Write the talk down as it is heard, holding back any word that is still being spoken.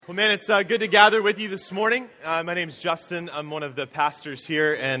Well, man, it's good to gather with you this morning. My name's Justin. I'm one of the pastors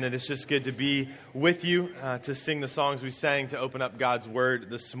here, and it is just good to be with you to sing the songs we sang to open up God's Word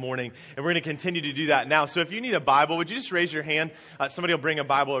this morning. And we're going to continue to do that now. So if you need a Bible, would you just raise your hand? Somebody will bring a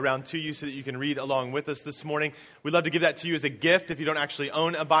Bible around to you so that you can read along with us this morning. We'd love to give that to you as a gift if you don't actually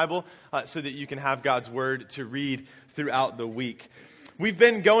own a Bible, so that you can have God's Word to read throughout the week. We've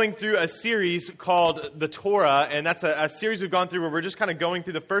been going through a series called the Torah, and that's a series we've gone through where we're just kind of going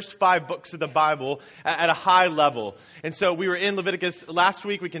through the first 5 books of the Bible at a high level. And so we were in Leviticus last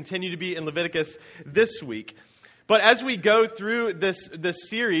week. We continue to be in Leviticus this week. But as we go through this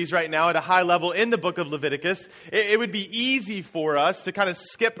series right now at a high level in the book of Leviticus, it would be easy for us to kind of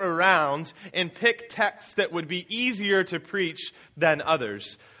skip around and pick texts that would be easier to preach than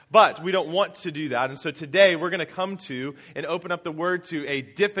others. But we don't want to do that. And so today we're going to come to and open up the Word to a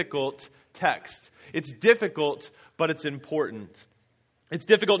difficult text. It's difficult, but it's important. It's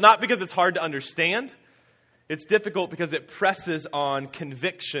difficult not because it's hard to understand. It's difficult because it presses on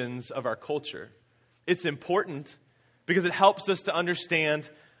convictions of our culture. It's important because it helps us to understand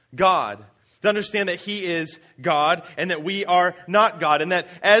God. To understand that He is God and that we are not God. And that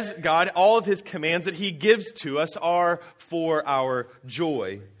as God, all of His commands that He gives to us are for our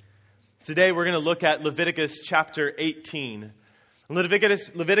joy. Today we're going to look at Leviticus chapter 18.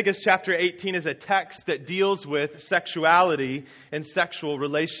 Leviticus chapter 18 is a text that deals with sexuality and sexual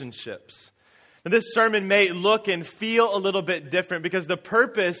relationships. Now, this sermon may look and feel a little bit different because the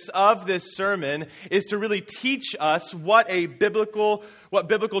purpose of this sermon is to really teach us what biblical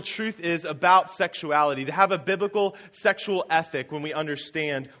truth is about sexuality, to have a biblical sexual ethic when we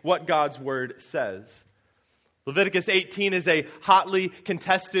understand what God's Word says. Leviticus 18 is a hotly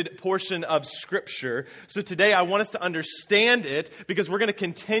contested portion of Scripture. So today I want us to understand it because we're going to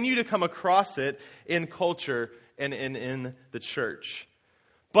continue to come across it in culture and in the church.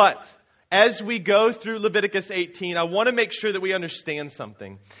 But as we go through Leviticus 18, I want to make sure that we understand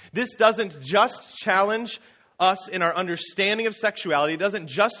something. This doesn't just challenge us in our understanding of sexuality. It doesn't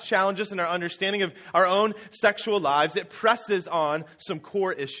just challenge us in our understanding of our own sexual lives. It presses on some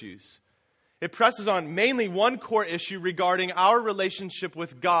core issues. It presses on mainly one core issue regarding our relationship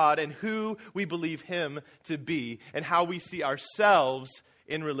with God and who we believe Him to be and how we see ourselves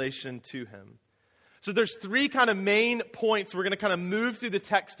in relation to Him. So there's 3 kind of main points we're going to kind of move through the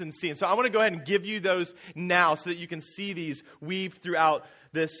text and see. And so I want to go ahead and give you those now so that you can see these weaved throughout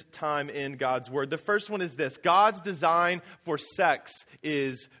this time in God's Word. The first one is this: God's design for sex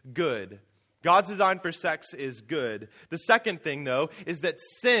is good. God's design for sex is good. The second thing, though, is that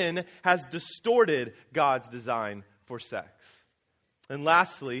sin has distorted God's design for sex. And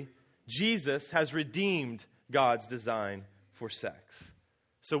lastly, Jesus has redeemed God's design for sex.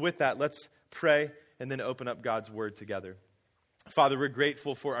 So with that, let's pray and then open up God's Word together. Father, we're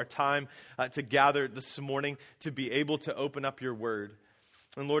grateful for our time to gather this morning to be able to open up your Word.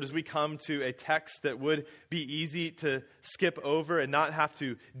 And Lord, as we come to a text that would be easy to skip over and not have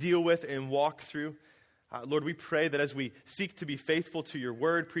to deal with and walk through, Lord, we pray that as we seek to be faithful to your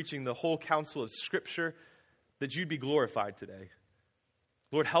word, preaching the whole counsel of Scripture, that you'd be glorified today.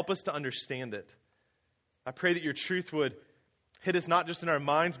 Lord, help us to understand it. I pray that your truth would hit us not just in our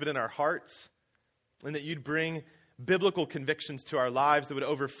minds, but in our hearts, and that you'd bring biblical convictions to our lives that would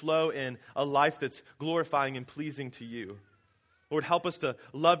overflow in a life that's glorifying and pleasing to you. Lord, help us to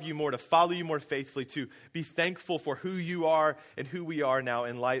love you more, to follow you more faithfully, to be thankful for who you are and who we are now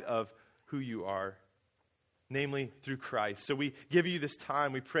in light of who you are, namely through Christ. So we give you this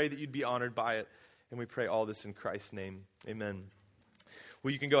time. We pray that you'd be honored by it, and we pray all this in Christ's name. Amen.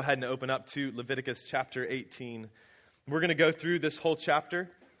 Well, you can go ahead and open up to Leviticus chapter 18. We're going to go through this whole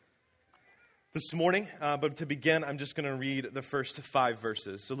chapter this morning, but to begin, I'm just going to read the first 5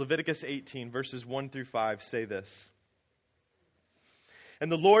 verses. So Leviticus 18, verses 1 through 5 say this.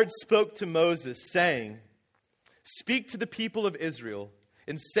 And the Lord spoke to Moses, saying, "Speak to the people of Israel,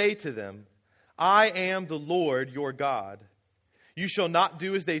 and say to them, I am the Lord your God. You shall not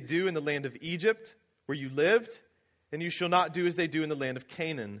do as they do in the land of Egypt, where you lived, and you shall not do as they do in the land of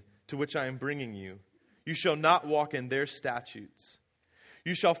Canaan, to which I am bringing you. You shall not walk in their statutes.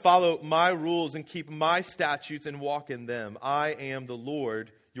 You shall follow my rules and keep my statutes and walk in them. I am the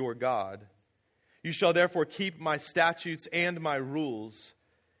Lord your God. You shall therefore keep my statutes and my rules.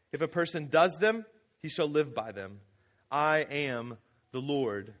 If a person does them, he shall live by them. I am the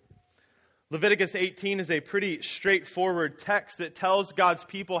Lord." Leviticus 18 is a pretty straightforward text that tells God's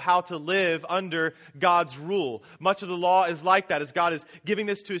people how to live under God's rule. Much of the law is like that, as God is giving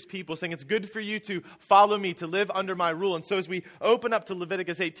this to his people, saying it's good for you to follow me, to live under my rule. And so as we open up to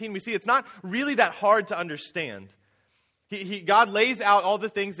Leviticus 18, we see it's not really that hard to understand. God lays out all the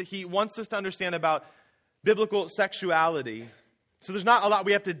things that he wants us to understand about biblical sexuality. So there's not a lot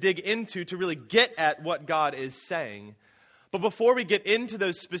we have to dig into to really get at what God is saying. But before we get into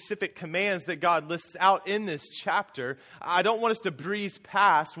those specific commands that God lists out in this chapter, I don't want us to breeze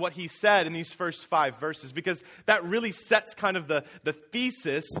past what he said in these first 5 verses, because that really sets kind of the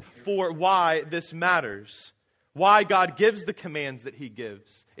thesis for why this matters. Why God gives the commands that he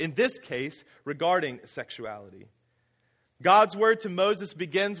gives. In this case, regarding sexuality. God's word to Moses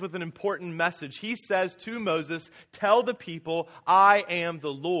begins with an important message. He says to Moses, "Tell the people, I am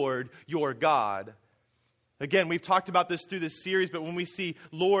the Lord your God." Again, we've talked about this through this series, but when we see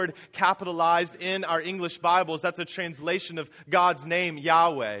Lord capitalized in our English Bibles, that's a translation of God's name,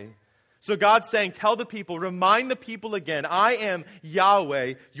 Yahweh. So God's saying, tell the people, remind the people again, I am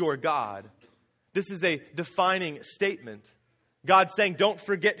Yahweh, your God. This is a defining statement. God's saying, don't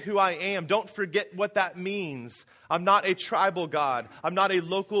forget who I am. Don't forget what that means. I'm not a tribal God. I'm not a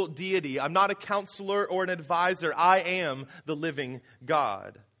local deity. I'm not a counselor or an advisor. I am the living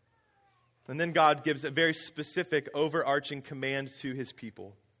God. And then God gives a very specific, overarching command to his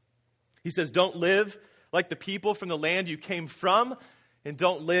people. He says, don't live like the people from the land you came from, and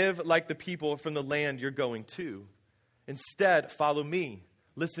don't live like the people from the land you're going to. Instead, follow me.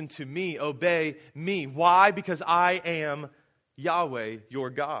 Listen to me. Obey me. Why? Because I am Yahweh, your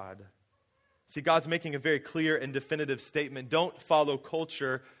God. See, God's making a very clear and definitive statement. Don't follow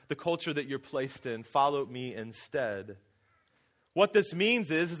culture, the culture that you're placed in. Follow me instead. What this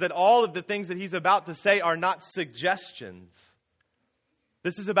means is that all of the things that he's about to say are not suggestions.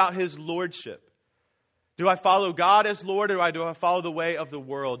 This is about his lordship. Do I follow God as Lord, or do I follow the way of the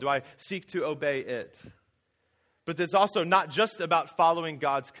world? Do I seek to obey it? But it's also not just about following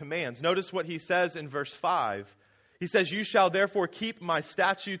God's commands. Notice what he says in verse 5. He says, you shall therefore keep my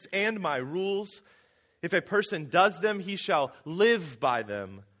statutes and my rules. If a person does them, he shall live by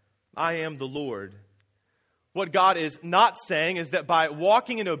them. I am the Lord. What God is not saying is that by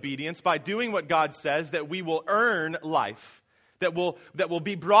walking in obedience, by doing what God says, that we will earn life, that will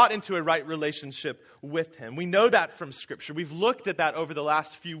be brought into a right relationship with him. We know that from Scripture. We've looked at that over the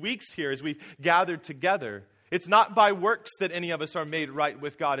last few weeks here as we've gathered together. It's not by works that any of us are made right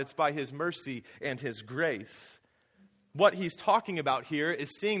with God. It's by his mercy and his grace. What he's talking about here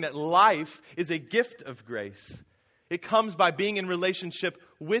is seeing that life is a gift of grace. It comes by being in relationship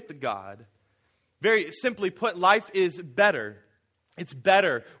with God. Very simply put, life is better. It's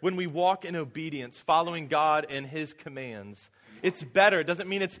better when we walk in obedience, following God and his commands. It's better. It doesn't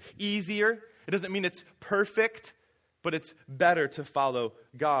mean it's easier. It doesn't mean it's perfect. But it's better to follow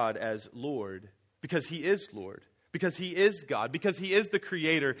God as Lord. Because he is Lord. Because he is God. Because he is the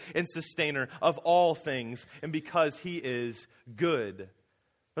creator and sustainer of all things. And because he is good.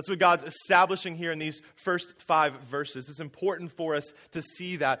 That's what God's establishing here in these first 5 verses. It's important for us to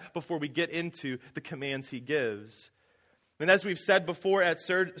see that before we get into the commands he gives. And as we've said before at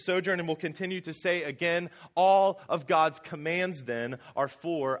Sojourn, and we'll continue to say again, all of God's commands then are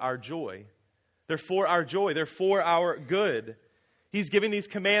for our joy. They're for our joy. They're for our good. He's giving these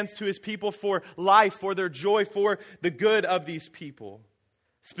commands to his people for life, for their joy, for the good of these people.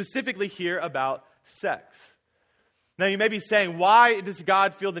 Specifically here about sex. Now you may be saying, why does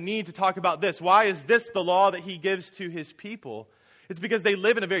God feel the need to talk about this? Why is this the law that he gives to his people? It's because they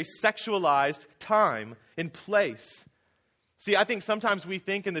live in a very sexualized time and place. See, I think sometimes we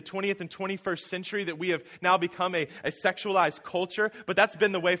think in the 20th and 21st century that we have now become a sexualized culture, but that's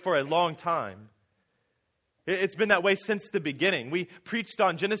been the way for a long time. It's been that way since the beginning. We preached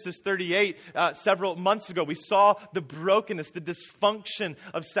on Genesis 38 several months ago. We saw the brokenness, the dysfunction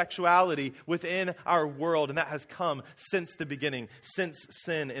of sexuality within our world, and that has come since the beginning, since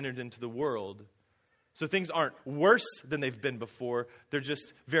sin entered into the world. So things aren't worse than they've been before. They're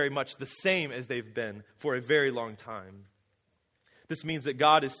just very much the same as they've been for a very long time. This means that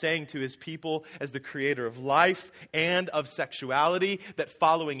God is saying to his people as the creator of life and of sexuality that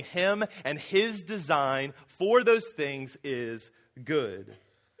following him and his design for those things is good.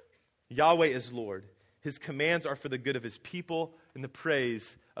 Yahweh is Lord. His commands are for the good of his people and the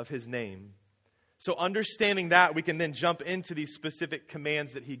praise of his name. So understanding that, we can then jump into these specific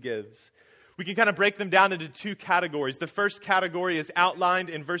commands that he gives. We can kind of break them down into 2 categories. The first category is outlined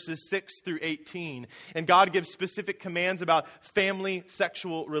in verses 6 through 18. And God gives specific commands about family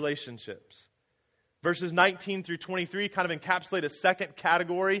sexual relationships. Verses 19 through 23 kind of encapsulate a second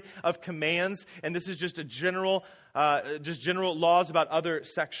category of commands. And this is just a general laws about other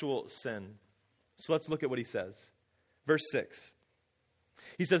sexual sin. So let's look at what he says. Verse 6.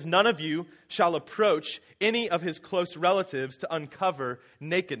 He says, none of you shall approach any of his close relatives to uncover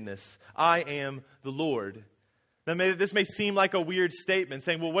nakedness. I am the Lord. Now, this may seem like a weird statement,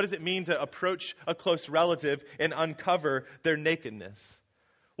 saying, well, what does it mean to approach a close relative and uncover their nakedness?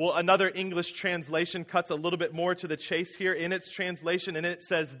 Well, another English translation cuts a little bit more to the chase here in its translation, and it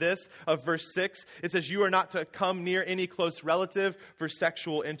says this of verse 6. It says, you are not to come near any close relative for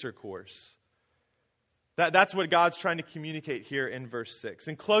sexual intercourse. That's what God's trying to communicate here in verse 6.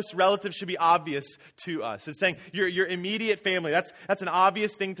 And close relatives should be obvious to us. It's saying your immediate family. That's an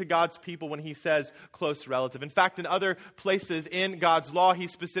obvious thing to God's people when he says close relative. In fact, in other places in God's law, he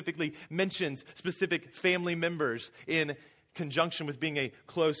specifically mentions specific family members in conjunction with being a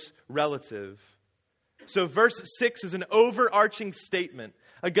close relative. So verse 6 is an overarching statement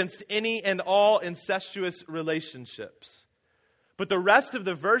against any and all incestuous relationships. But the rest of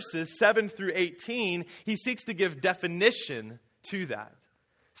the verses, 7 through 18, he seeks to give definition to that.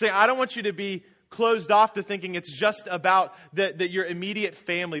 Saying, I don't want you to be closed off to thinking it's just about your immediate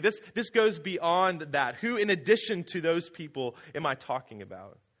family. This goes beyond that. Who, in addition to those people, am I talking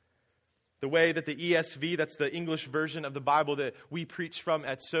about? The way that the ESV, that's the English version of the Bible that we preach from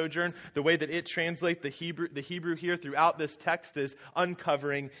at Sojourn, the way that it translates the Hebrew here throughout this text is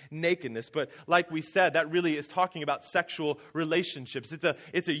uncovering nakedness. But like we said, that really is talking about sexual relationships.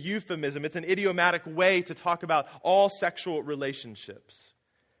 It's a euphemism. It's an idiomatic way to talk about all sexual relationships.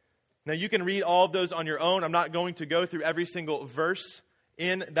 Now, you can read all of those on your own. I'm not going to go through every single verse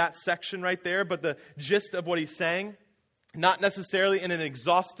in that section right there, but the gist of what he's saying, not necessarily in an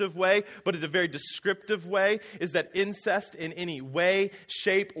exhaustive way, but in a very descriptive way, is that incest in any way,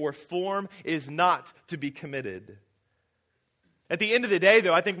 shape, or form is not to be committed. At the end of the day,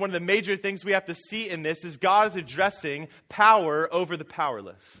 though, I think one of the major things we have to see in this is God is addressing power over the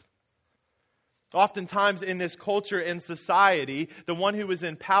powerless. Oftentimes in this culture and society, the one who was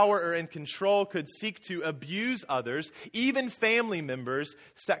in power or in control could seek to abuse others, even family members,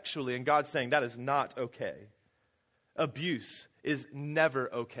 sexually. And God's saying that is not okay. Abuse is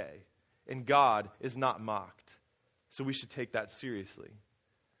never okay, and God is not mocked. So we should take that seriously.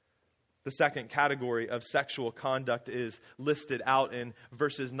 The second category of sexual conduct is listed out in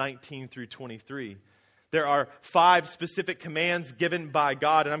verses 19 through 23. There are 5 specific commands given by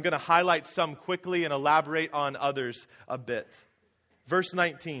God, and I'm going to highlight some quickly and elaborate on others a bit. Verse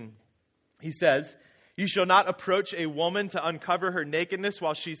 19, he says, you shall not approach a woman to uncover her nakedness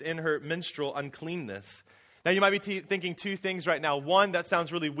while she's in her menstrual uncleanness. Now, you might be thinking 2 things right now. One, that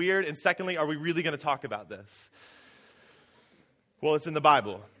sounds really weird. And secondly, are we really going to talk about this? Well, it's in the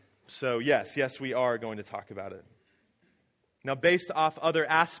Bible. So yes, we are going to talk about it. Now, based off other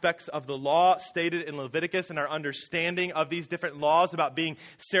aspects of the law stated in Leviticus and our understanding of these different laws about being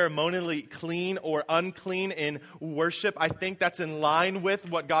ceremonially clean or unclean in worship, I think that's in line with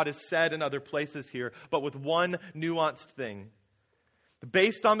what God has said in other places here, but with one nuanced thing.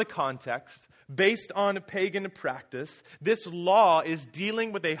 Based on the context, based on pagan practice, this law is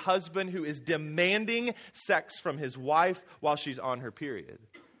dealing with a husband who is demanding sex from his wife while she's on her period.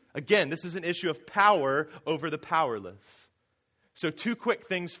 Again, this is an issue of power over the powerless. So 2 quick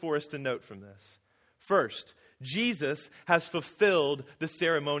things for us to note from this. First, Jesus has fulfilled the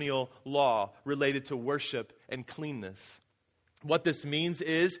ceremonial law related to worship and cleanness. What this means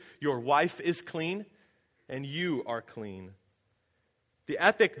is your wife is clean and you are clean. The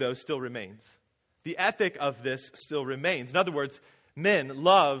ethic, though, still remains. The ethic of this still remains. In other words, men,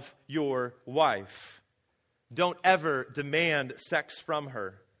 love your wife. Don't ever demand sex from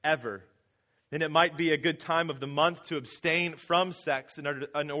her, ever. And it might be a good time of the month to abstain from sex in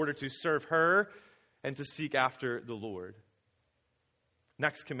order to serve her and to seek after the Lord.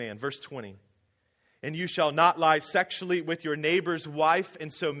 Next command, verse 20. And you shall not lie sexually with your neighbor's wife,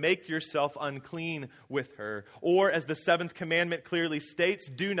 and so make yourself unclean with her. Or, as the 7th commandment clearly states,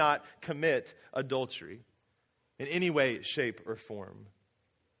 do not commit adultery in any way, shape, or form.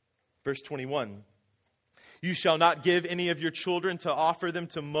 Verse 21. You shall not give any of your children to offer them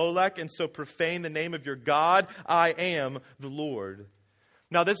to Molech, and so profane the name of your God. I am the Lord.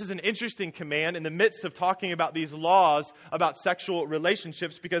 Now, this is an interesting command in the midst of talking about these laws about sexual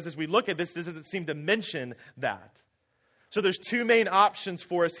relationships, because as we look at this doesn't seem to mention that. So there's 2 main options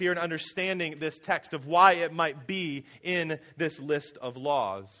for us here in understanding this text of why it might be in this list of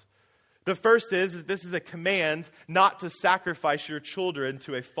laws. The first is that this is a command not to sacrifice your children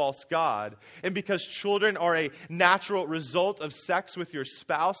to a false god. And because children are a natural result of sex with your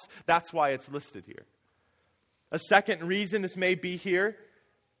spouse, that's why it's listed here. A second reason this may be here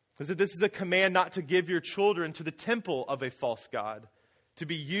is that this is a command not to give your children to the temple of a false god, to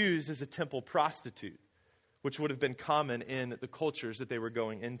be used as a temple prostitute, which would have been common in the cultures that they were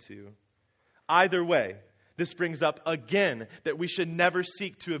going into. Either way, this brings up again that we should never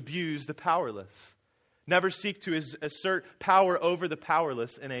seek to abuse the powerless. Never seek to assert power over the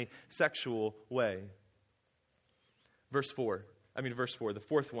powerless in a sexual way. Verse 4, the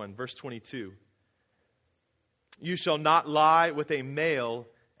fourth one, verse 22. You shall not lie with a male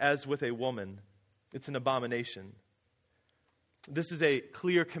as with a woman. It's an abomination. This is a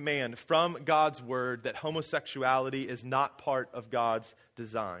clear command from God's word that homosexuality is not part of God's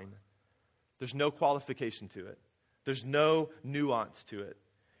design. There's no qualification to it. There's no nuance to it.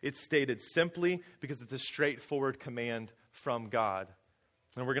 It's stated simply because it's a straightforward command from God.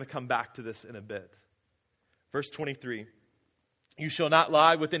 And we're going to come back to this in a bit. Verse 23, you shall not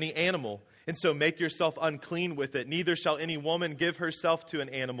lie with any animal, and so make yourself unclean with it. Neither shall any woman give herself to an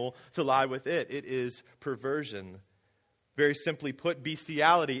animal to lie with it. It is perversion. Very simply put,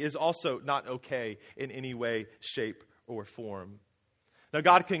 bestiality is also not okay in any way, shape, or form. Now,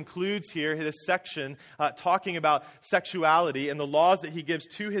 God concludes here this section talking about sexuality and the laws that he gives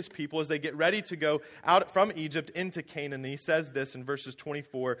to his people as they get ready to go out from Egypt into Canaan. And he says this in verses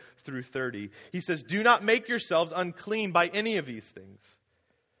 24 through 30. He says, do not make yourselves unclean by any of these things.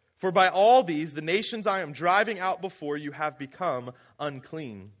 For by all these, the nations I am driving out before you have become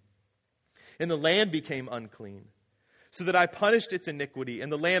unclean. And the land became unclean, so that I punished its iniquity,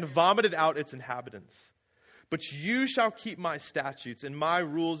 and the land vomited out its inhabitants. But you shall keep my statutes and my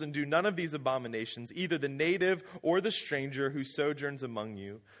rules and do none of these abominations, either the native or the stranger who sojourns among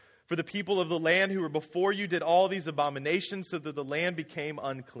you. For the people of the land who were before you did all these abominations, so that the land became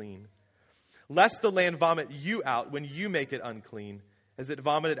unclean. Lest the land vomit you out when you make it unclean, as it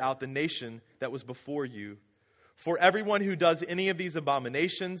vomited out the nation that was before you. For everyone who does any of these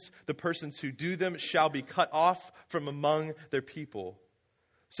abominations, the persons who do them shall be cut off from among their people.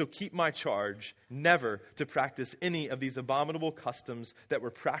 So keep my charge, never to practice any of these abominable customs that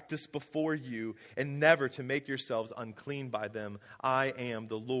were practiced before you, and never to make yourselves unclean by them. I am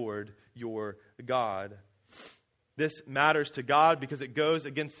the Lord your God. This matters to God because it goes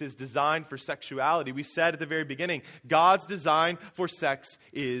against his design for sexuality. We said at the very beginning, God's design for sex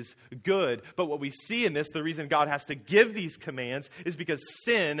is good. But what we see in this, the reason God has to give these commands, is because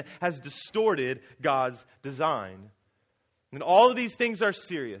sin has distorted God's design. And all of these things are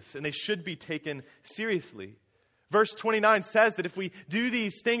serious, and they should be taken seriously. Verse 29 says that if we do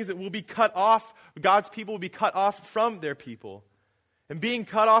these things, that we'll be cut off, God's people will be cut off from their people. And being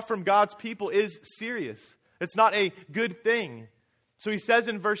cut off from God's people is serious. It's not a good thing. So he says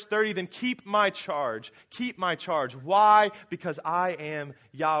in verse 30, then keep my charge. Keep my charge. Why? Because I am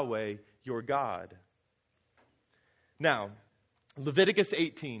Yahweh, your God. Now, Leviticus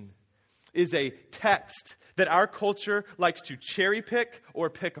 18 is a text that our culture likes to cherry pick or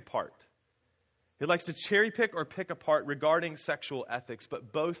pick apart. It likes to cherry pick or pick apart regarding sexual ethics,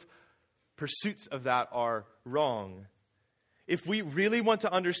 but both pursuits of that are wrong. If we really want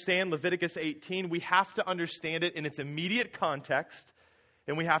to understand Leviticus 18, we have to understand it in its immediate context,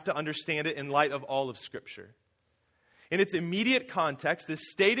 and we have to understand it in light of all of Scripture. In its immediate context, as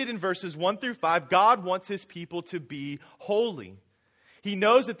stated in verses 1 through 5, God wants his people to be holy. He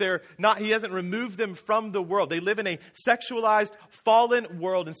knows that he hasn't removed them from the world. They live in a sexualized, fallen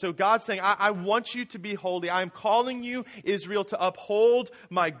world. And so God's saying, I want you to be holy. I am calling you, Israel, to uphold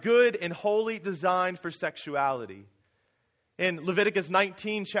my good and holy design for sexuality. In Leviticus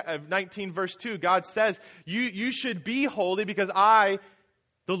 19 verse 2, God says, you should be holy because I,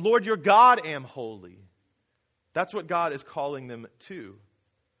 the Lord your God, am holy. That's what God is calling them to.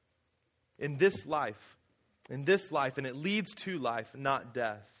 In this life, and it leads to life, not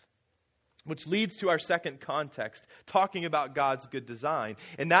death. Which leads to our second context, talking about God's good design.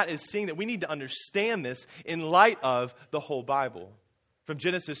 And that is seeing that we need to understand this in light of the whole Bible, from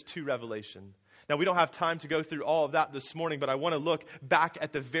Genesis to Revelation. Now, we don't have time to go through all of that this morning, but I want to look back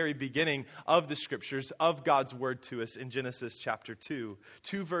at the very beginning of the Scriptures, of God's Word to us in Genesis chapter 2.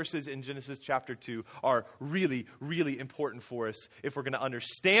 2 verses in Genesis chapter 2 are really, really important for us if we're going to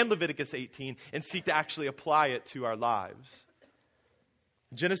understand Leviticus 18 and seek to actually apply it to our lives.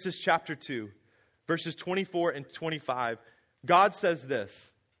 Genesis chapter 2, verses 24 and 25, God says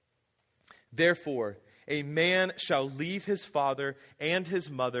this, therefore, a man shall leave his father and his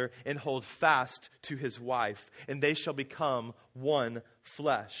mother and hold fast to his wife, and they shall become one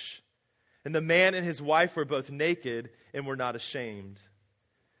flesh. And the man and his wife were both naked and were not ashamed.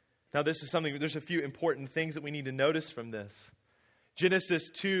 Now there's a few important things that we need to notice from this. Genesis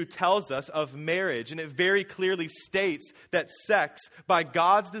 2 tells us of marriage, and it very clearly states that sex, by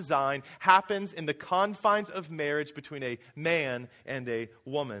God's design, happens in the confines of marriage between a man and a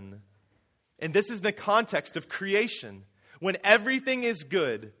woman. And this is the context of creation. When everything is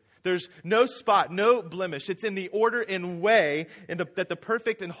good, There's no spot, no blemish. It's in the order and way that the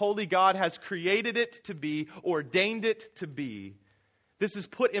perfect and holy God has created it to be, ordained it to be. This is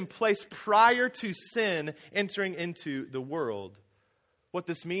put in place prior to sin entering into the world. What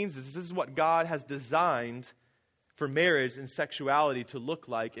this means is this is what God has designed for marriage and sexuality to look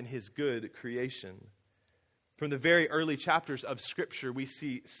like in his good creation. From the very early chapters of Scripture, we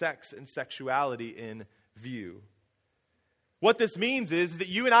see sex and sexuality in view. What this means is that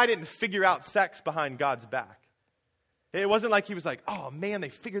you and I didn't figure out sex behind God's back. It wasn't like he was like, oh man, they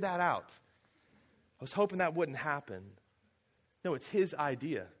figured that out. I was hoping that wouldn't happen. No, it's his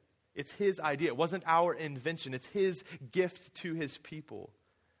idea. It's his idea. It wasn't our invention. It's his gift to his people.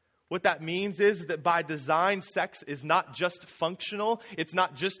 What that means is that by design, sex is not just functional. It's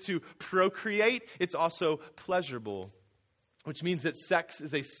not just to procreate. It's also pleasurable, which means that sex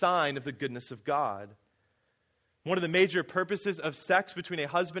is a sign of the goodness of God. One of the major purposes of sex between a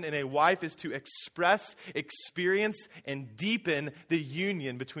husband and a wife is to express, experience, and deepen the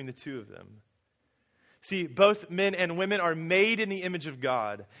union between the two of them. See, both men and women are made in the image of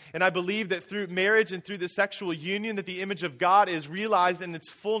God. And I believe that through marriage and through the sexual union that the image of God is realized in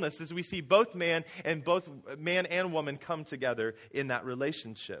its fullness as we see both man and woman come together in that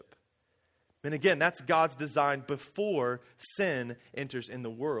relationship. And again, that's God's design before sin enters in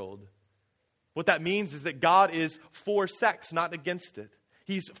the world. What that means is that God is for sex, not against it.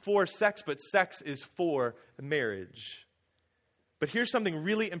 He's for sex, but sex is for marriage. But here's something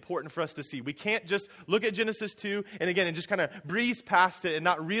really important for us to see. We can't just look at Genesis 2 and just kind of breeze past it and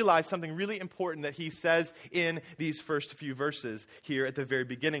not realize something really important that he says in these first few verses here at the very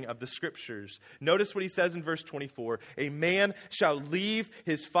beginning of the Scriptures. Notice what he says in verse 24. A man shall leave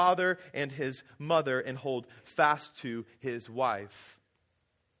his father and his mother and hold fast to his wife.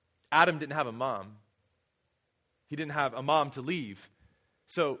 Adam didn't have a mom. He didn't have a mom to leave.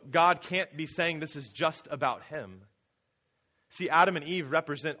 So God can't be saying this is just about him. See, Adam and Eve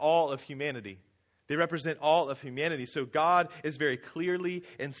represent all of humanity. They represent all of humanity. So God is very clearly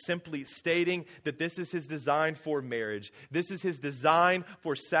and simply stating that this is his design for marriage. This is his design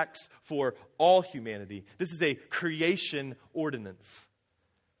for sex for all humanity. This is a creation ordinance.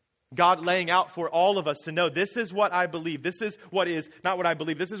 God laying out for all of us to know, this is what I believe. This is what is, not what I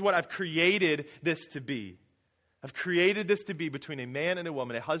believe. This is what I've created this to be. I've created this to be between a man and a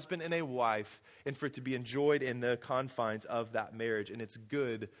woman, a husband and a wife, and for it to be enjoyed in the confines of that marriage. And it's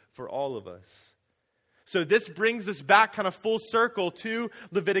good for all of us. So this brings us back kind of full circle to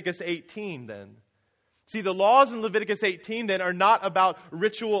Leviticus 18 then. See, the laws in Leviticus 18 then are not about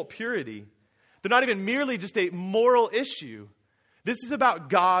ritual purity. They're not even merely just a moral issue. This is about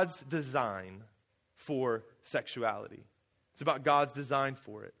God's design for sexuality. It's about God's design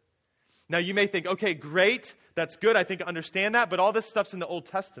for it. Now you may think, okay, great, that's good, I think I understand that, but all this stuff's in the Old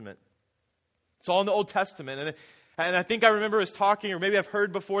Testament. It's all in the Old Testament. And I think I remember us talking, or maybe I've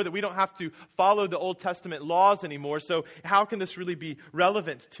heard before, that we don't have to follow the Old Testament laws anymore, so how can this really be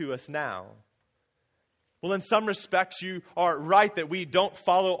relevant to us now? Well, in some respects, you are right that we don't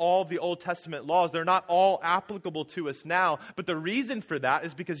follow all of the Old Testament laws. They're not all applicable to us now. But the reason for that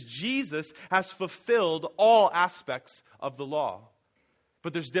is because Jesus has fulfilled all aspects of the law.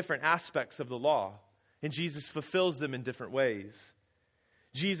 But there's different aspects of the law, and Jesus fulfills them in different ways.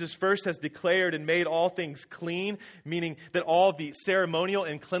 Jesus first has declared and made all things clean, meaning that all the ceremonial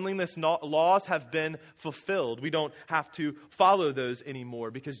and cleanliness laws have been fulfilled. We don't have to follow those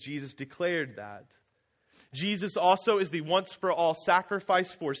anymore because Jesus declared that. Jesus also is the once-for-all sacrifice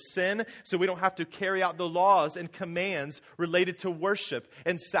for sin, so we don't have to carry out the laws and commands related to worship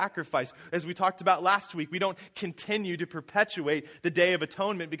and sacrifice. As we talked about last week, we don't continue to perpetuate the Day of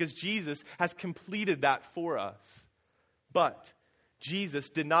Atonement because Jesus has completed that for us. But Jesus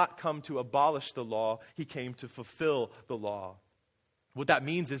did not come to abolish the law. He came to fulfill the law. What that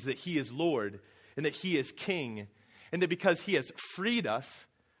means is that he is Lord and that he is King, and that because he has freed us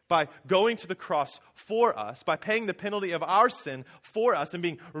by going to the cross for us, by paying the penalty of our sin for us and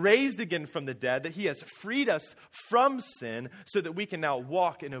being raised again from the dead, that he has freed us from sin so that we can now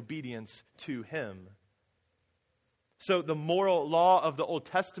walk in obedience to him. So the moral law of the Old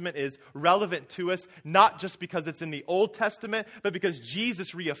Testament is relevant to us, not just because it's in the Old Testament, but because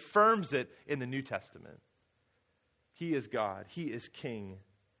Jesus reaffirms it in the New Testament. He is God, he is King,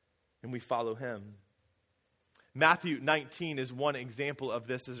 and we follow him. Matthew 19 is one example of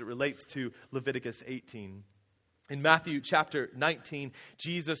this as it relates to Leviticus 18. In Matthew chapter 19,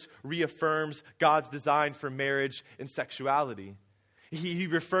 Jesus reaffirms God's design for marriage and sexuality. He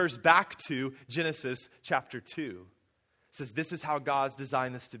refers back to Genesis chapter 2. Says this is how God's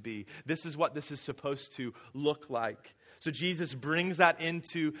designed this to be. This is what this is supposed to look like. So Jesus brings that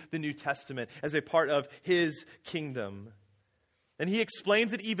into the New Testament as a part of his kingdom. And he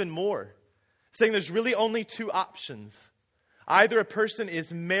explains it even more, saying there's really only two options. Either a person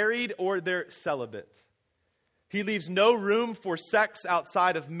is married or they're celibate. He leaves no room for sex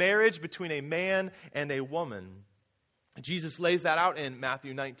outside of marriage between a man and a woman. Jesus lays that out in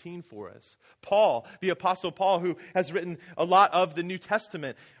Matthew 19 for us. Paul, the Apostle Paul, who has written a lot of the New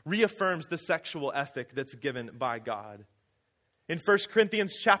Testament, reaffirms the sexual ethic that's given by God. In 1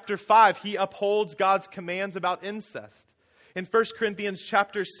 Corinthians chapter 5, he upholds God's commands about incest. In 1 Corinthians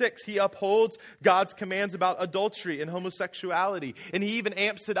chapter 6, he upholds God's commands about adultery and homosexuality. And he even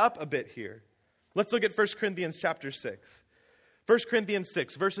amps it up a bit here. Let's look at 1 Corinthians chapter 6. 1 Corinthians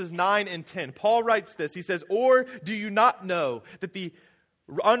 6, verses 9 and 10. Paul writes this. He says, "Or do you not know that the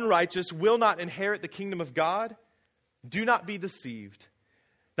unrighteous will not inherit the kingdom of God? Do not be deceived.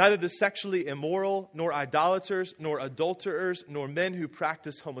 Neither the sexually immoral, nor idolaters, nor adulterers, nor men who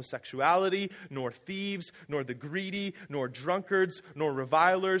practice homosexuality, nor thieves, nor the greedy, nor drunkards, nor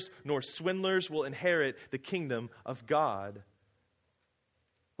revilers, nor swindlers will inherit the kingdom of God."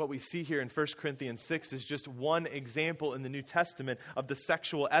 What we see here in 1 Corinthians 6 is just one example in the New Testament of the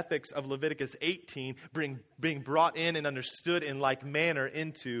sexual ethics of Leviticus 18 being brought in and understood in like manner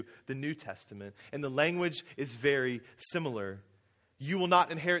into the New Testament. And the language is very similar. You will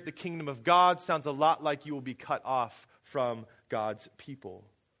not inherit the kingdom of God sounds a lot like you will be cut off from God's people.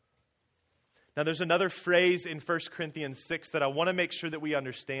 Now, there's another phrase in 1 Corinthians 6 that I want to make sure that we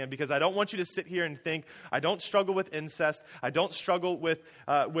understand, because I don't want you to sit here and think, I don't struggle with incest, I don't struggle with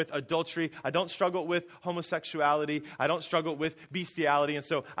adultery, I don't struggle with homosexuality, I don't struggle with bestiality, and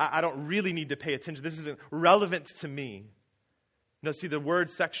so I don't really need to pay attention. This isn't relevant to me. No, see, the word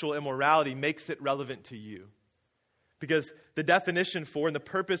sexual immorality makes it relevant to you. Because the definition for and the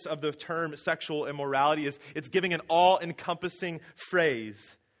purpose of the term sexual immorality is it's giving an all-encompassing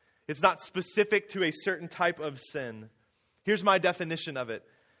phrase. It's not specific to a certain type of sin. Here's my definition of it.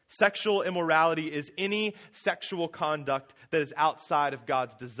 Sexual immorality is any sexual conduct that is outside of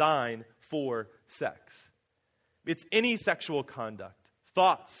God's design for sex. It's any sexual conduct,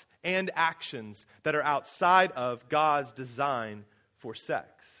 thoughts, and actions that are outside of God's design for sex.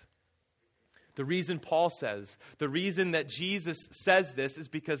 The reason Paul says, the reason that Jesus says this is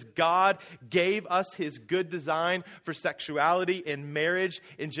because God gave us his good design for sexuality and marriage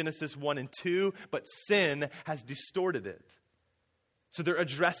in Genesis 1 and 2, but sin has distorted it. So they're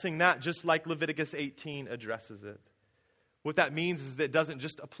addressing that just like Leviticus 18 addresses it. What that means is that it doesn't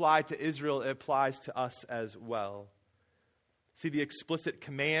just apply to Israel, it applies to us as well. See, the explicit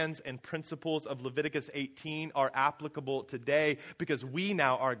commands and principles of Leviticus 18 are applicable today because we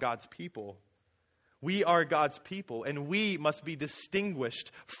now are God's people. We are God's people, and we must be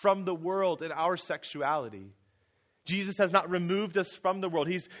distinguished from the world in our sexuality. Jesus has not removed us from the world.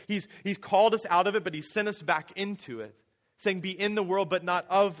 He's called us out of it, but he sent us back into it, saying, be in the world, but not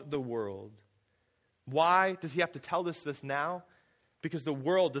of the world. Why does he have to tell us this now? Because the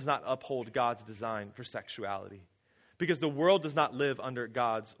world does not uphold God's design for sexuality. Because the world does not live under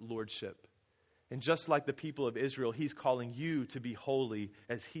God's lordship. And just like the people of Israel, he's calling you to be holy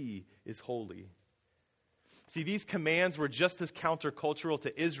as he is holy. See, these commands were just as countercultural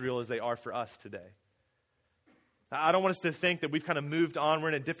to Israel as they are for us today. I don't want us to think that we've kind of moved on. We're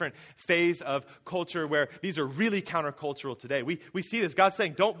in a different phase of culture where these are really countercultural today. We see this. God's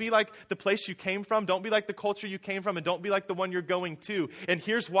saying, don't be like the place you came from. Don't be like the culture you came from. And don't be like the one you're going to. And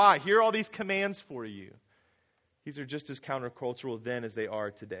here's why. Here are all these commands for you. These are just as countercultural then as they are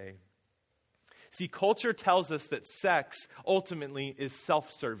today. See, culture tells us that sex ultimately is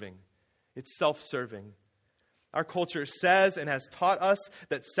self-serving. It's self-serving. Our culture says and has taught us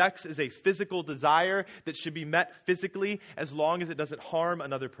that sex is a physical desire that should be met physically as long as it doesn't harm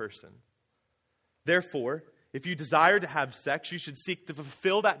another person. Therefore, if you desire to have sex, you should seek to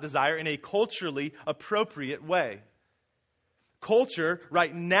fulfill that desire in a culturally appropriate way. Culture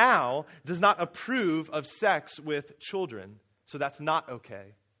right now does not approve of sex with children, so that's not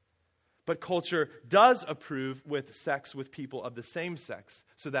okay. But culture does approve with sex with people of the same sex,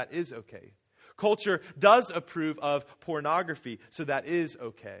 so that is okay. Culture does approve of pornography, so that is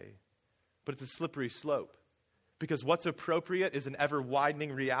okay. But it's a slippery slope, because what's appropriate is an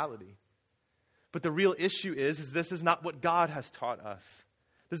ever-widening reality. But the real issue is this is not what God has taught us.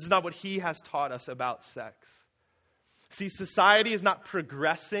 This is not what he has taught us about sex. See, society is not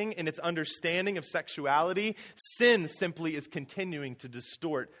progressing in its understanding of sexuality. Sin simply is continuing to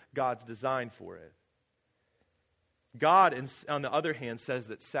distort God's design for it. God, on the other hand, says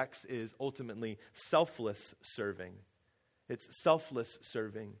that sex is ultimately selfless serving. It's selfless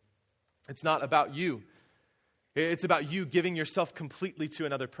serving. It's not about you. It's about you giving yourself completely to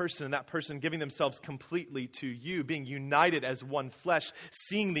another person, and that person giving themselves completely to you, being united as one flesh,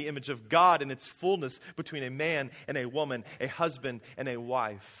 seeing the image of God in its fullness between a man and a woman, a husband and a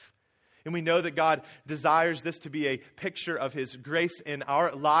wife. And we know that God desires this to be a picture of His grace in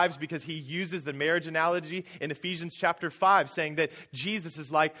our lives because He uses the marriage analogy in Ephesians chapter 5, saying that Jesus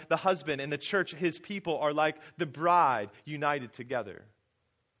is like the husband and the church, His people, are like the bride united together.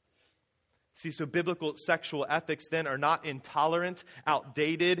 See, so biblical sexual ethics then are not intolerant,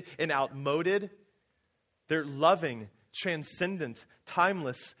 outdated, and outmoded. They're loving, transcendent,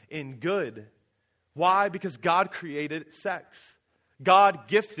 timeless, and good. Why? Because God created sex. God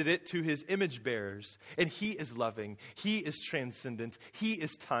gifted it to His image bearers. And He is loving, He is transcendent, He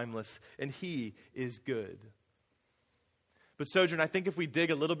is timeless, and He is good. But Sojourn, I think if we dig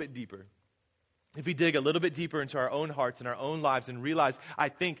a little bit deeper, into our own hearts and our own lives and realize, I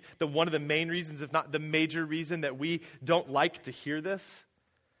think that one of the main reasons, if not the major reason, that we don't like to hear this,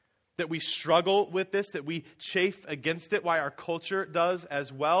 that we struggle with this, that we chafe against it, why our culture does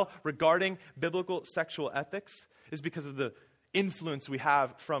as well regarding biblical sexual ethics, is because of the influence we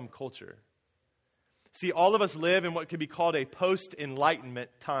have from culture. See, all of us live in what could be called a post-enlightenment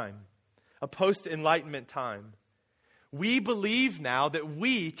time. A post-enlightenment time. We believe now that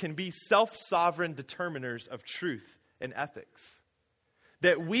we can be self-sovereign determiners of truth and ethics.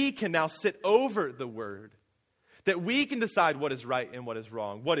 That we can now sit over the Word. That we can decide what is right and what is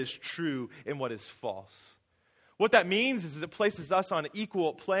wrong, what is true and what is false. What that means is that it places us on an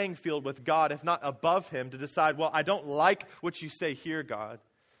equal playing field with God, if not above Him, to decide, well, I don't like what you say here, God.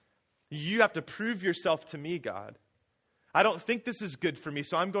 You have to prove yourself to me, God. I don't think this is good for me,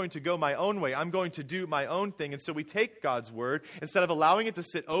 so I'm going to go my own way. I'm going to do my own thing. And so we take God's word, instead of allowing it to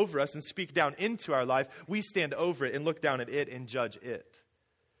sit over us and speak down into our life, we stand over it and look down at it and judge it,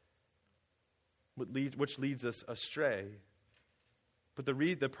 which leads us astray. But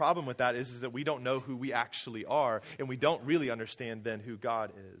the problem with that is that we don't know who we actually are, and we don't really understand then who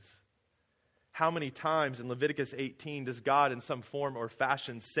God is. How many times in Leviticus 18 does God in some form or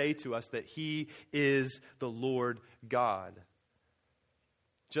fashion say to us that He is the Lord God?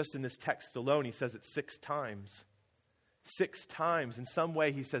 Just in this text alone, He says it 6 times. 6 times. In some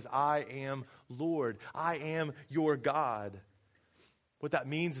way, He says, I am Lord. I am your God. What that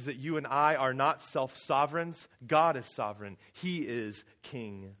means is that you and I are not self-sovereigns. God is sovereign. He is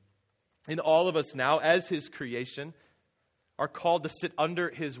King. And all of us now, as His creation, are called to sit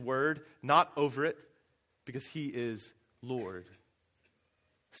under His word, not over it, because He is Lord.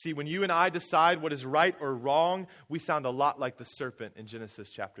 See, when you and I decide what is right or wrong, we sound a lot like the serpent in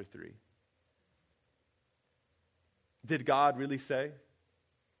Genesis chapter 3. Did God really say?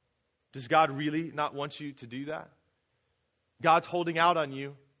 Does God really not want you to do that? God's holding out on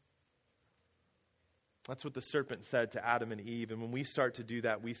you. That's what the serpent said to Adam and Eve. And when we start to do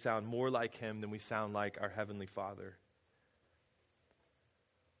that, we sound more like Him than we sound like our Heavenly Father.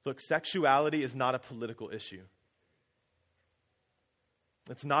 Look, sexuality is not a political issue.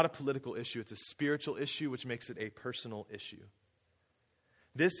 It's not a political issue. It's a spiritual issue, which makes it a personal issue.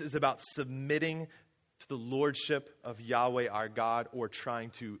 This is about submitting to the lordship of Yahweh our God, or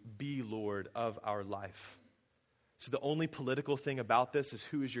trying to be Lord of our life. So the only political thing about this is,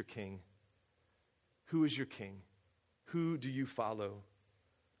 who is your king? Who is your king? Who do you follow?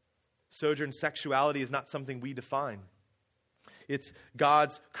 Sojourn, sexuality is not something we define. It's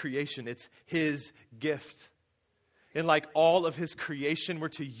God's creation. It's His gift. And like all of His creation, we're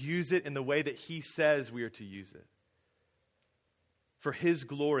to use it in the way that He says we are to use it. For His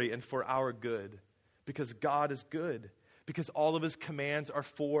glory and for our good. Because God is good. Because all of His commands are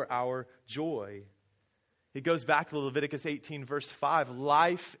for our joy. It goes back to Leviticus 18 verse 5.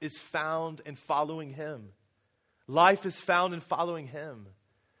 Life is found in following Him. Life is found in following Him.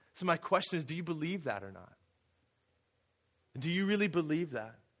 So my question is, do you believe that or not? Do you really believe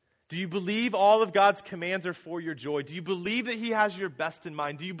that? Do you believe all of God's commands are for your joy? Do you believe that He has your best in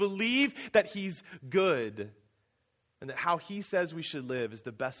mind? Do you believe that He's good and that how He says we should live is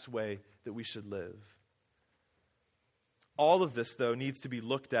the best way that we should live? All of this, though, needs to be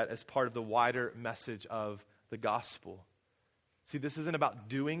looked at as part of the wider message of the gospel. See, this isn't about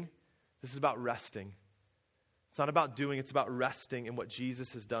doing. This is about resting. It's not about doing. It's about resting in what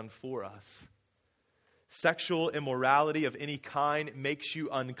Jesus has done for us. Sexual immorality of any kind makes you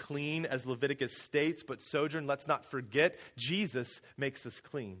unclean, as Leviticus states, but Sojourn, let's not forget, Jesus makes us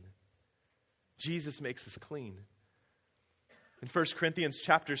clean. Jesus makes us clean. In 1 Corinthians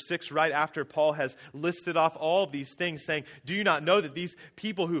chapter 6, right after Paul has listed off all of these things, saying, do you not know that these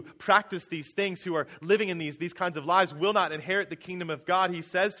people who practice these things, who are living in these kinds of lives, will not inherit the kingdom of God? He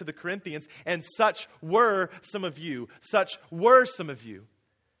says to the Corinthians, and such were some of you. Such were some of you.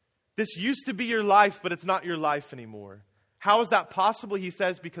 This used to be your life, but it's not your life anymore. How is that possible? He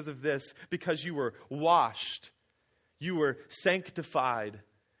says, because of this, because you were washed, you were sanctified,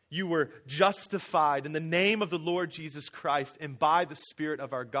 you were justified in the name of the Lord Jesus Christ and by the Spirit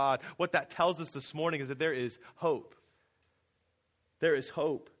of our God. What that tells us this morning is that there is hope. There is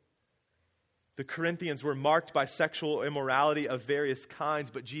hope. The Corinthians were marked by sexual immorality of various kinds,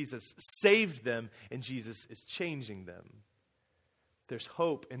 but Jesus saved them and Jesus is changing them. There's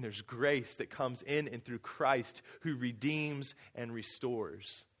hope and there's grace that comes in and through Christ who redeems and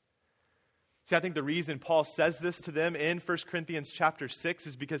restores. See, I think the reason Paul says this to them in 1 Corinthians chapter 6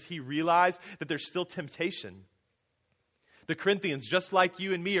 is because he realized that there's still temptation. The Corinthians, just like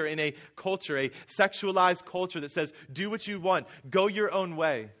you and me, are in a culture, a sexualized culture that says, do what you want, go your own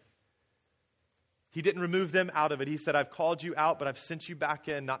way. He didn't remove them out of it. He said, I've called you out, but I've sent you back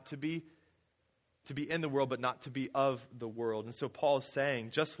in, not to be in the world, but not to be of the world. And so Paul is saying,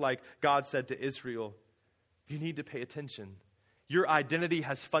 just like God said to Israel, you need to pay attention. Your identity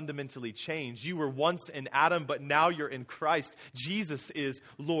has fundamentally changed. You were once in Adam, but now you're in Christ. Jesus is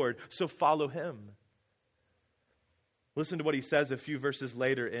Lord, so follow him. Listen to what he says a few verses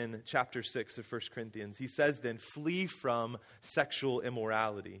later in chapter 6 of 1 Corinthians. He says then, flee from sexual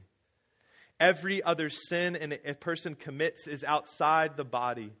immorality. Every other sin a person commits is outside the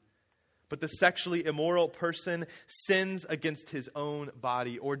body. But the sexually immoral person sins against his own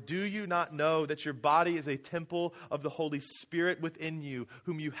body. Or do you not know that your body is a temple of the Holy Spirit within you,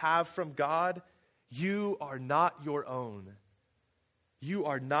 whom you have from God? You are not your own. You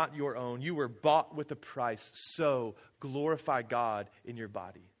are not your own. You were bought with a price. So glorify God in your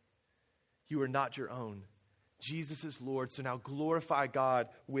body. You are not your own. Jesus is Lord. So now glorify God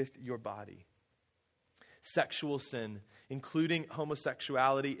with your body. Sexual sin, including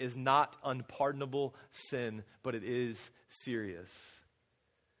homosexuality, is not unpardonable sin, but it is serious.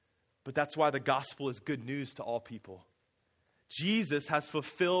 But that's why the gospel is good news to all people. Jesus has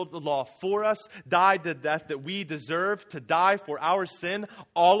fulfilled the law for us, died the death that we deserve to die for our sin,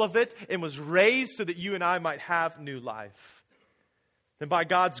 all of it, and was raised so that you and I might have new life. And by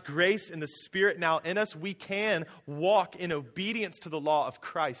God's grace and the Spirit now in us, we can walk in obedience to the law of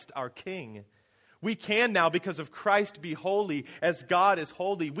Christ, our King. We can now, because of Christ, be holy as God is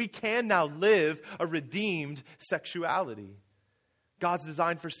holy. We can now live a redeemed sexuality. God's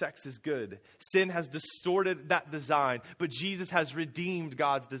design for sex is good. Sin has distorted that design, but Jesus has redeemed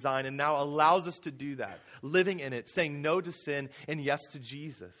God's design and now allows us to do that, living in it, saying no to sin and yes to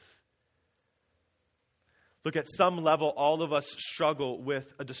Jesus. Look, at some level, all of us struggle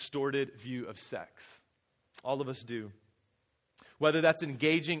with a distorted view of sex. All of us do. Whether that's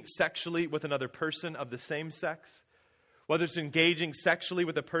engaging sexually with another person of the same sex, whether it's engaging sexually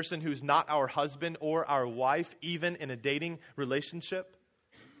with a person who's not our husband or our wife, even in a dating relationship,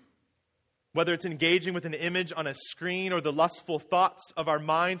 whether it's engaging with an image on a screen or the lustful thoughts of our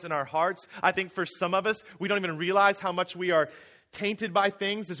minds and our hearts. I think for some of us, we don't even realize how much we are tainted by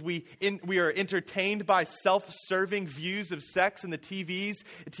things as we are entertained by self-serving views of sex in the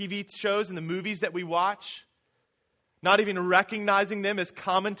TV shows and the movies that we watch. Not even recognizing them as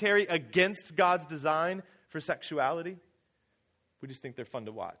commentary against God's design for sexuality. We just think they're fun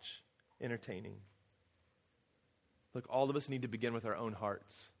to watch, entertaining. Look, all of us need to begin with our own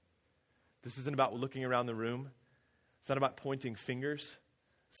hearts. This isn't about looking around the room. It's not about pointing fingers.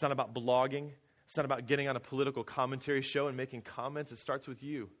 It's not about blogging. It's not about getting on a political commentary show and making comments. It starts with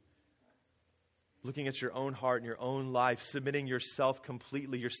you. Looking at your own heart and your own life, submitting yourself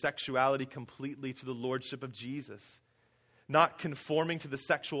completely, your sexuality completely to the lordship of Jesus. Not conforming to the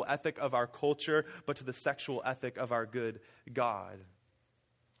sexual ethic of our culture, but to the sexual ethic of our good God.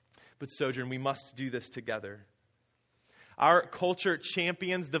 But Sojourn, we must do this together. Our culture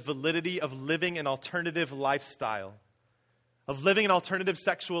champions the validity of living an alternative lifestyle, of living an alternative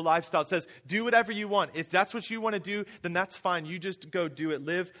sexual lifestyle. It says, do whatever you want. If that's what you want to do, then that's fine. You just go do it.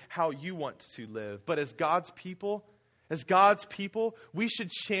 Live how you want to live. But as God's people, we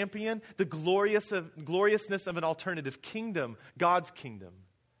should champion the gloriousness of an alternative kingdom, God's kingdom.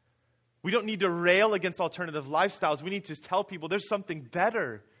 We don't need to rail against alternative lifestyles. We need to tell people there's something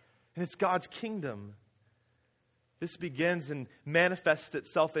better, and it's God's kingdom. This begins and manifests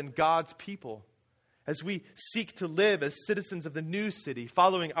itself in God's people as we seek to live as citizens of the new city,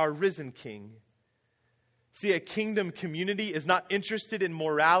 following our risen King. See, a kingdom community is not interested in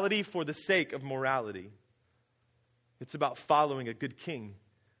morality for the sake of morality. It's about following a good king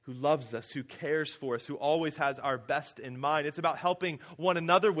who loves us, who cares for us, who always has our best in mind. It's about helping one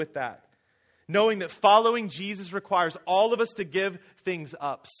another with that. Knowing that following Jesus requires all of us to give things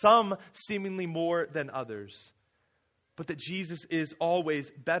up, some seemingly more than others. But that Jesus is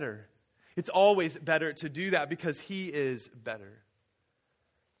always better. It's always better to do that because he is better.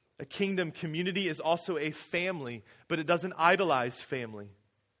 A kingdom community is also a family, but it doesn't idolize family.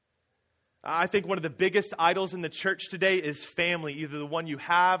 I think one of the biggest idols in the church today is family, either the one you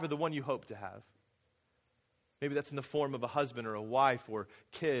have or the one you hope to have. Maybe that's in the form of a husband or a wife or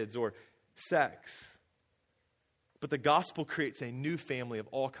kids or sex. But the gospel creates a new family of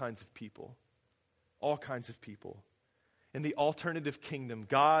all kinds of people. All kinds of people. In the alternative kingdom,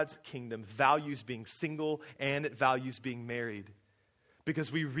 God's kingdom values being single and it values being married.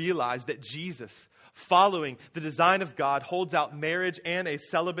 Because we realize that Jesus, following the design of God, holds out marriage and a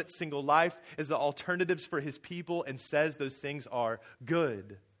celibate single life as the alternatives for his people and says those things are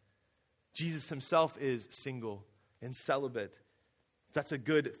good. Jesus himself is single and celibate. That's a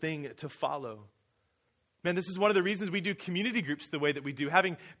good thing to follow. Man, this is one of the reasons we do community groups the way that we do.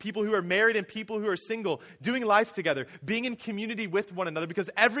 Having people who are married and people who are single, doing life together, being in community with one another, because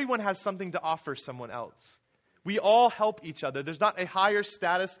everyone has something to offer someone else. We all help each other. There's not a higher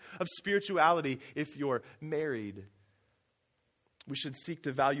status of spirituality if you're married. We should seek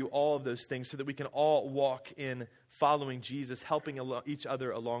to value all of those things so that we can all walk in following Jesus, helping each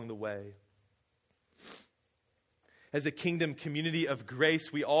other along the way. As a kingdom community of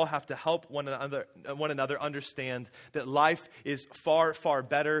grace, we all have to help one another understand that life is far, far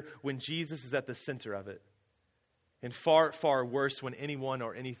better when Jesus is at the center of it, and far, far worse when anyone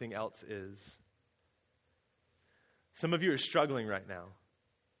or anything else is. Some of you are struggling right now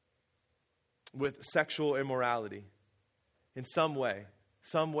with sexual immorality in some way,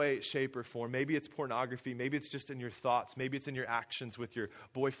 shape, or form. Maybe it's pornography. Maybe it's just in your thoughts. Maybe it's in your actions with your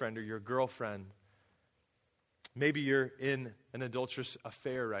boyfriend or your girlfriend. Maybe you're in an adulterous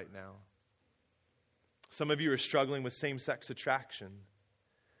affair right now. Some of you are struggling with same-sex attraction.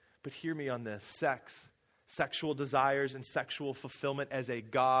 But hear me on this. Sexual desires, and sexual fulfillment as a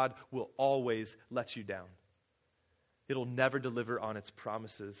God will always let you down. It'll never deliver on its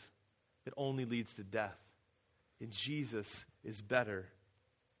promises. It only leads to death. And Jesus is better.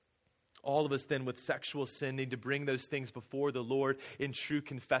 All of us then with sexual sin need to bring those things before the Lord in true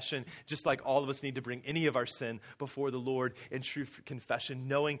confession, just like all of us need to bring any of our sin before the Lord in true confession,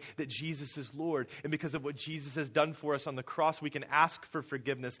 knowing that Jesus is Lord. And because of what Jesus has done for us on the cross, we can ask for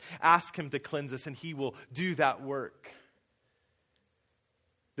forgiveness, ask him to cleanse us, and he will do that work.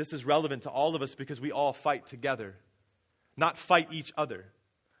 This is relevant to all of us because we all fight together. Not fight each other,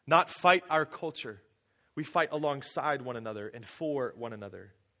 not fight our culture. We fight alongside one another and for one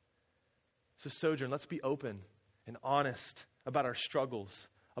another. So Sojourn, let's be open and honest about our struggles,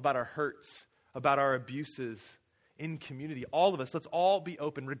 about our hurts, about our abuses in community. All of us, let's all be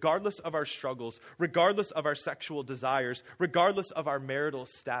open, regardless of our struggles, regardless of our sexual desires, regardless of our marital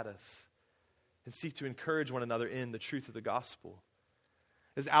status, and seek to encourage one another in the truth of the gospel.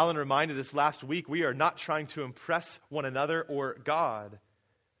 As Alan reminded us last week, we are not trying to impress one another or God.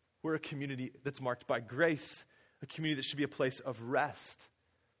 We're a community that's marked by grace, a community that should be a place of rest.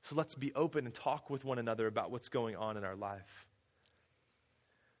 So let's be open and talk with one another about what's going on in our life.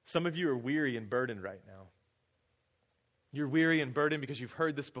 Some of you are weary and burdened right now. You're weary and burdened because you've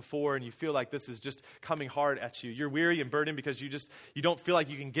heard this before and you feel like this is just coming hard at you. You're weary and burdened because you don't feel like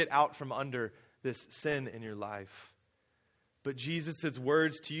you can get out from under this sin in your life. But Jesus'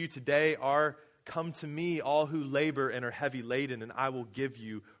 words to you today are, "Come to me, all who labor and are heavy laden, and I will give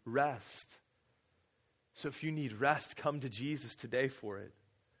you rest." So if you need rest, come to Jesus today for it.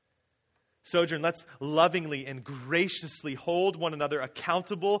 Sojourn, let's lovingly and graciously hold one another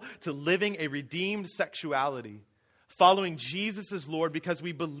accountable to living a redeemed sexuality, following Jesus as Lord because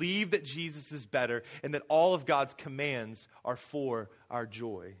we believe that Jesus is better and that all of God's commands are for our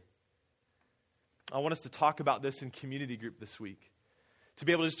joy. I want us to talk about this in community group this week. To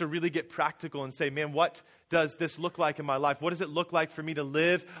be able just to really get practical and say, man, what does this look like in my life? What does it look like for me to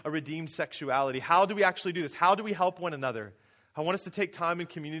live a redeemed sexuality? How do we actually do this? How do we help one another? I want us to take time in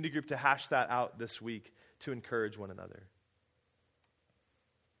community group to hash that out this week to encourage one another.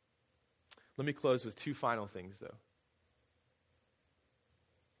 Let me close with two final things, though.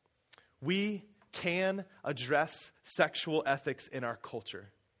 We can address sexual ethics in our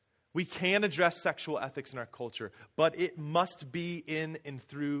culture. We can address sexual ethics in our culture, but it must be in and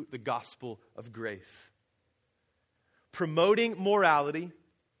through the gospel of grace. Promoting morality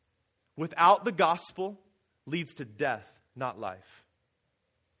without the gospel leads to death, not life.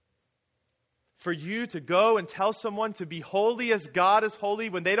 For you to go and tell someone to be holy as God is holy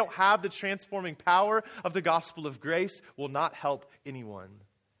when they don't have the transforming power of the gospel of grace will not help anyone.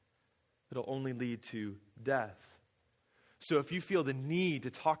 It'll only lead to death. So if you feel the need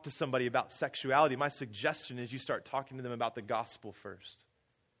to talk to somebody about sexuality, my suggestion is you start talking to them about the gospel first.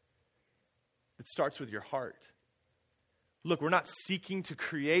 It starts with your heart. Look, we're not seeking to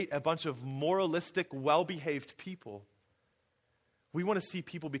create a bunch of moralistic, well-behaved people. We want to see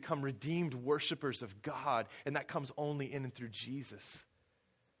people become redeemed worshipers of God, and that comes only in and through Jesus.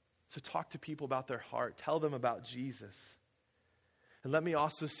 So talk to people about their heart. Tell them about Jesus. And let me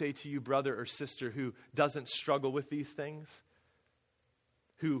also say to you, brother or sister who doesn't struggle with these things,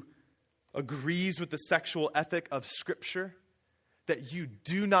 who agrees with the sexual ethic of Scripture, that you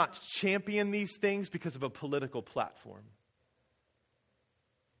do not champion these things because of a political platform.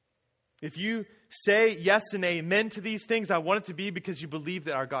 If you say yes and amen to these things, I want it to be because you believe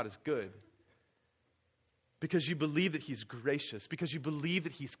that our God is good. Because you believe that He's gracious. Because you believe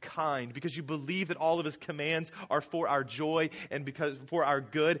that He's kind. Because you believe that all of His commands are for our joy and because for our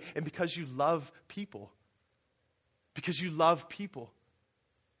good. And because you love people. Because you love people.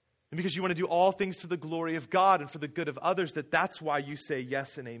 And because you want to do all things to the glory of God and for the good of others, that's why you say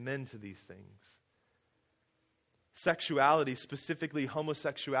yes and amen to these things. Sexuality, specifically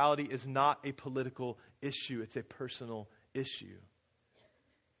homosexuality, is not a political issue. It's a personal issue.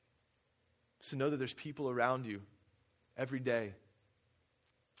 So know that there's people around you every day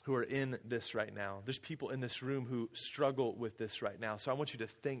who are in this right now. There's people in this room who struggle with this right now. So I want you to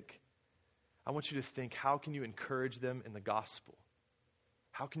think. How can you encourage them in the gospel?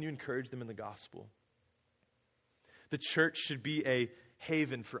 How can you encourage them in the gospel? The church should be a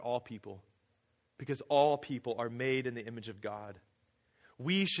haven for all people because all people are made in the image of God.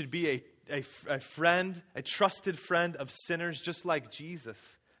 We should be a friend, a trusted friend of sinners just like Jesus,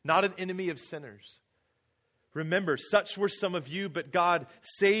 not an enemy of sinners. Remember, such were some of you, but God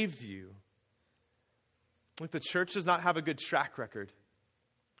saved you. Look, the church does not have a good track record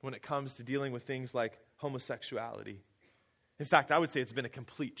when it comes to dealing with things like homosexuality. In fact, I would say it's been a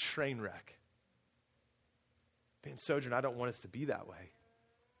complete train wreck. Man, Sojourn, I don't want us to be that way.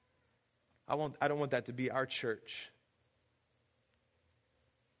 I don't want that to be our church.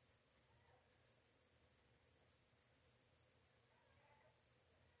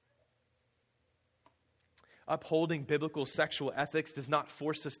 Upholding biblical sexual ethics does not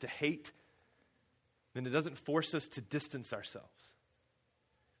force us to hate, and it doesn't force us to distance ourselves.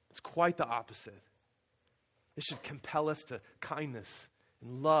 It's quite the opposite. It should compel us to kindness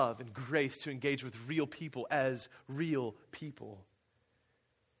and love and grace to engage with real people as real people.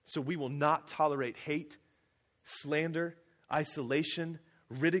 So we will not tolerate hate, slander, isolation,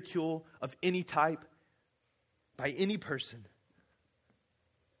 ridicule of any type by any person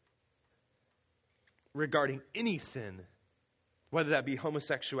regarding any sin, whether that be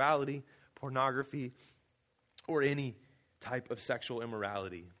homosexuality, pornography, or any type of sexual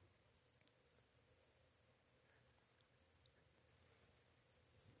immorality.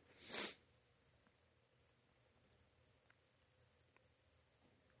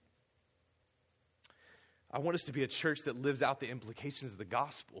 I want us to be a church that lives out the implications of the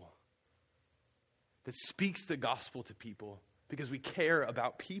gospel, that speaks the gospel to people because we care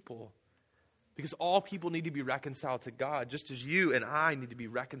about people, because all people need to be reconciled to God, just as you and I need to be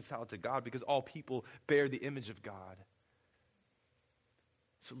reconciled to God because all people bear the image of God.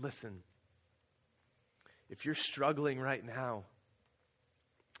 So listen, if you're struggling right now,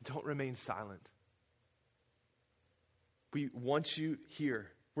 don't remain silent. We want you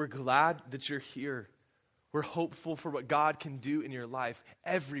here. We're glad that you're here. We're hopeful for what God can do in your life.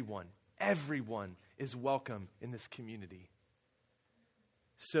 Everyone is welcome in this community.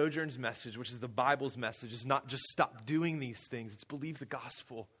 Sojourn's message, which is the Bible's message, is not just stop doing these things. It's believe the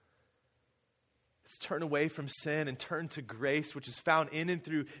gospel. It's turn away from sin and turn to grace, which is found in and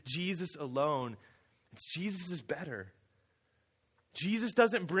through Jesus alone. It's Jesus is better. Jesus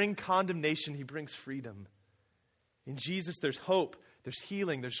doesn't bring condemnation. He brings freedom. In Jesus, there's hope. There's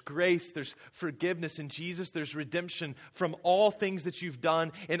healing, there's grace, there's forgiveness. In Jesus, there's redemption from all things that you've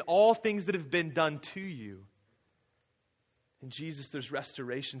done and all things that have been done to you. In Jesus, there's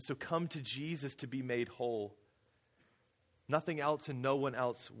restoration. So come to Jesus to be made whole. Nothing else and no one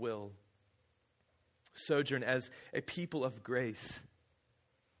else will. Sojourn, as a people of grace,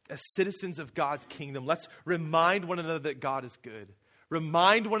 as citizens of God's kingdom, let's remind one another that God is good.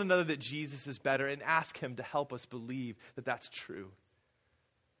 Remind one another that Jesus is better and ask Him to help us believe that that's true.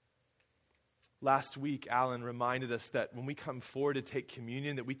 Last week, Alan reminded us that when we come forward to take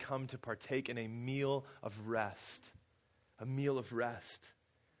communion, that we come to partake in a meal of rest. A meal of rest.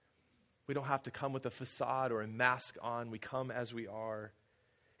 We don't have to come with a facade or a mask on. We come as we are.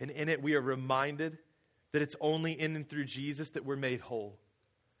 And in it, we are reminded that it's only in and through Jesus that we're made whole.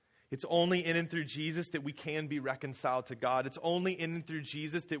 It's only in and through Jesus that we can be reconciled to God. It's only in and through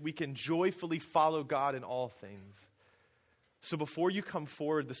Jesus that we can joyfully follow God in all things. So before you come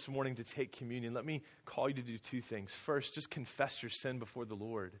forward this morning to take communion, let me call you to do two things. First, just confess your sin before the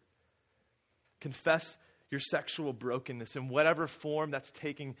Lord. Confess your sexual brokenness in whatever form that's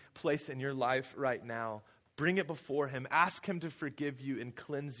taking place in your life right now. Bring it before Him. Ask Him to forgive you and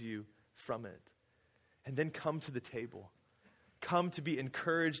cleanse you from it. And then come to the table. Come to be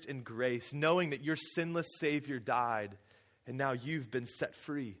encouraged in grace, knowing that your sinless Savior died, and now you've been set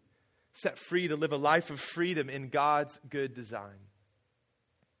free. Set free to live a life of freedom in God's good design.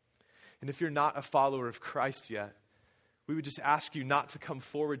 And if you're not a follower of Christ yet, we would just ask you not to come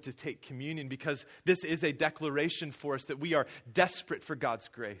forward to take communion, because this is a declaration for us that we are desperate for God's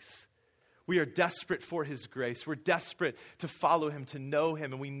grace. We are desperate for His grace. We're desperate to follow Him, to know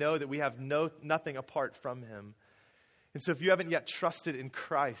Him, and we know that we have nothing apart from Him. And so if you haven't yet trusted in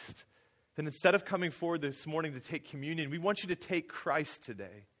Christ, then instead of coming forward this morning to take communion, we want you to take Christ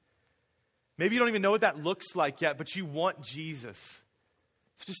today. Maybe you don't even know what that looks like yet, but you want Jesus.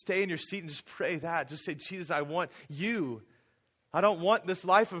 So just stay in your seat and just pray that. Just say, Jesus, I want you. I don't want this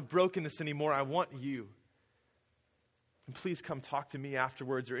life of brokenness anymore. I want you. And please come talk to me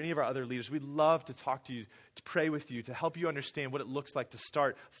afterwards or any of our other leaders. We'd love to talk to you, to pray with you, to help you understand what it looks like to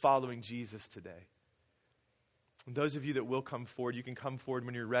start following Jesus today. And those of you that will come forward, you can come forward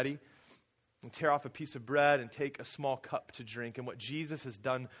when you're ready and tear off a piece of bread and take a small cup to drink. And what Jesus has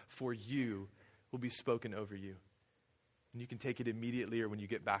done for you will be spoken over you. And you can take it immediately or when you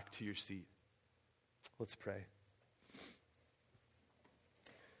get back to your seat. Let's pray.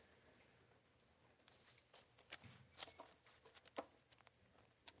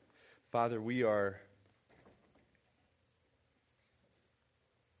 Father, we are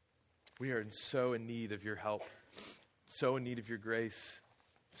so in need of your help, so in need of your grace,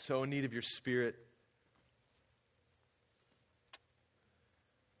 so in need of your Spirit.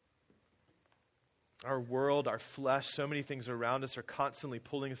 Our world, our flesh, so many things around us are constantly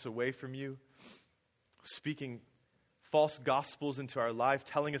pulling us away from you, speaking false gospels into our life,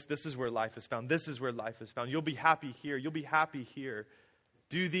 telling us this is where life is found, this is where life is found. You'll be happy here, you'll be happy here.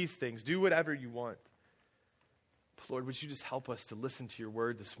 Do these things, do whatever you want. Lord, would you just help us to listen to your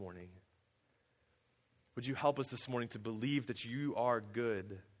word this morning? Would you help us this morning to believe that you are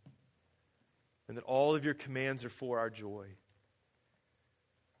good and that all of your commands are for our joy?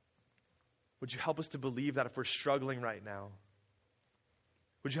 Would you help us to believe that if we're struggling right now?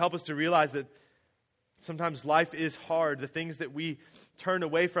 Would you help us to realize that sometimes life is hard, the things that we turn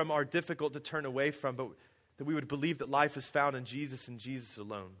away from are difficult to turn away from, but that we would believe that life is found in Jesus and Jesus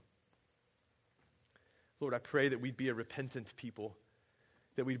alone. Lord, I pray that we'd be a repentant people,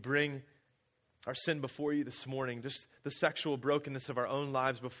 that we'd bring our sin before you this morning, just the sexual brokenness of our own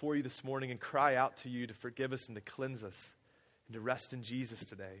lives before you this morning, and cry out to you to forgive us and to cleanse us and to rest in Jesus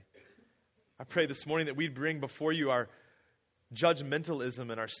today. I pray this morning that we'd bring before you our judgmentalism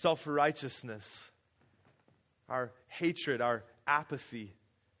and our self-righteousness, our hatred, our apathy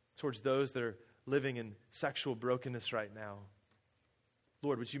towards those that are living in sexual brokenness right now.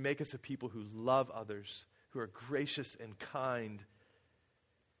 Lord, would you make us a people who love others, who are gracious and kind,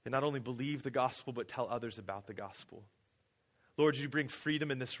 and not only believe the gospel, but tell others about the gospel. Lord, would you bring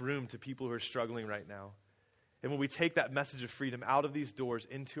freedom in this room to people who are struggling right now? And when we take that message of freedom out of these doors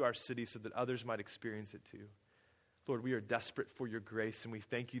into our city so that others might experience it too. Lord, we are desperate for your grace, and we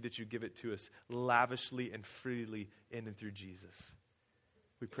thank you that you give it to us lavishly and freely in and through Jesus.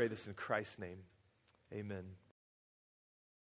 We pray this in Christ's name. Amen.